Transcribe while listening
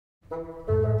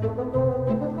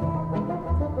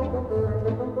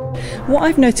What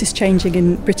I've noticed changing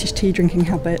in British tea drinking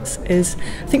habits is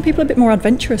I think people are a bit more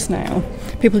adventurous now.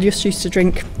 People just used to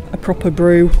drink a proper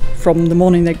brew from the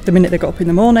morning, the minute they got up in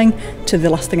the morning to the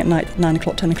last thing at night, 9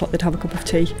 o'clock, 10 o'clock, they'd have a cup of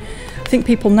tea. I think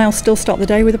people now still start the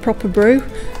day with a proper brew,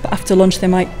 but after lunch they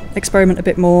might experiment a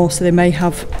bit more, so they may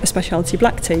have a specialty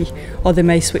black tea, or they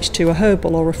may switch to a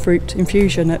herbal or a fruit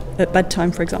infusion at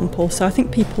bedtime, for example. So I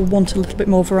think people want a little bit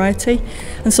more variety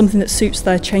and something that suits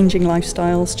their changing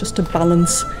lifestyles, just to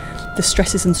balance the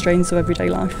stresses and strains of everyday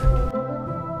life.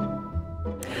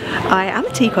 I am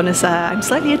a tea connoisseur. I'm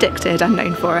slightly addicted, I'm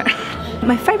known for it.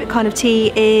 My favourite kind of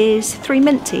tea is 3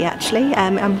 mint tea actually.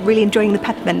 I'm really enjoying the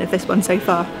peppermint of this one so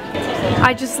far.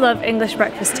 I just love English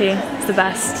breakfast tea, it's the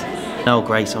best. Earl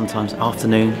Grey sometimes,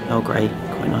 afternoon, Earl Grey,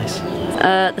 quite nice.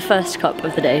 The first cup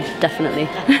of the day, definitely.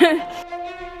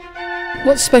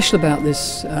 What's special about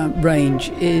this range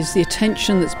is the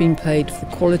attention that's been paid to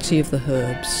the quality of the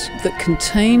herbs that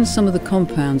contain some of the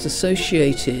compounds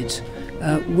associated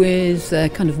with their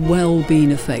kind of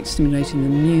well-being effects, stimulating the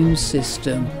immune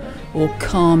system or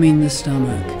calming the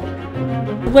stomach.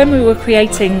 When we were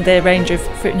creating the range of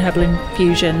fruit and herbal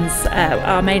infusions,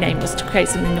 our main aim was to create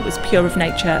something that was pure of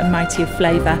nature and mighty of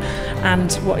flavour,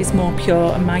 and what is more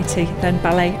pure and mighty than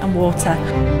Ballet and water.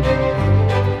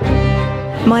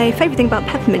 My favourite thing about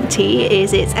peppermint tea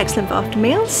is it's excellent for after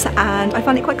meals and I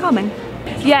find it quite calming.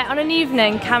 Yeah, on an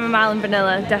evening, chamomile and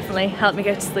vanilla definitely help me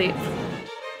go to sleep.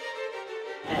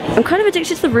 I'm kind of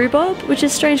addicted to the rhubarb, which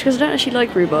is strange because I don't actually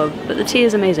like rhubarb, but the tea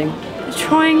is amazing.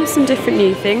 Trying some different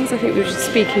new things. I think we were just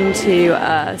speaking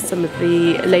to some of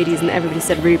the ladies and everybody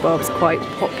said rhubarb's quite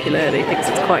popular. They think it's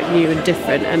quite new and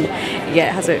different, and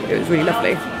yeah, it was really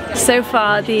lovely. So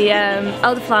far, the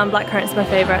elderflower and blackcurrant is my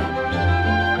favourite.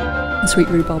 The sweet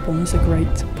rhubarb one is a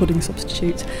great pudding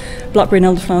substitute. Blackberry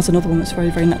and elderflower is another one that's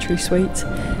very, very naturally sweet.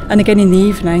 And again in the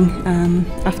evening,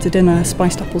 after dinner,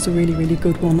 spiced apples are a really, really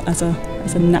good one as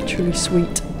a naturally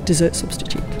sweet dessert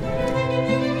substitute.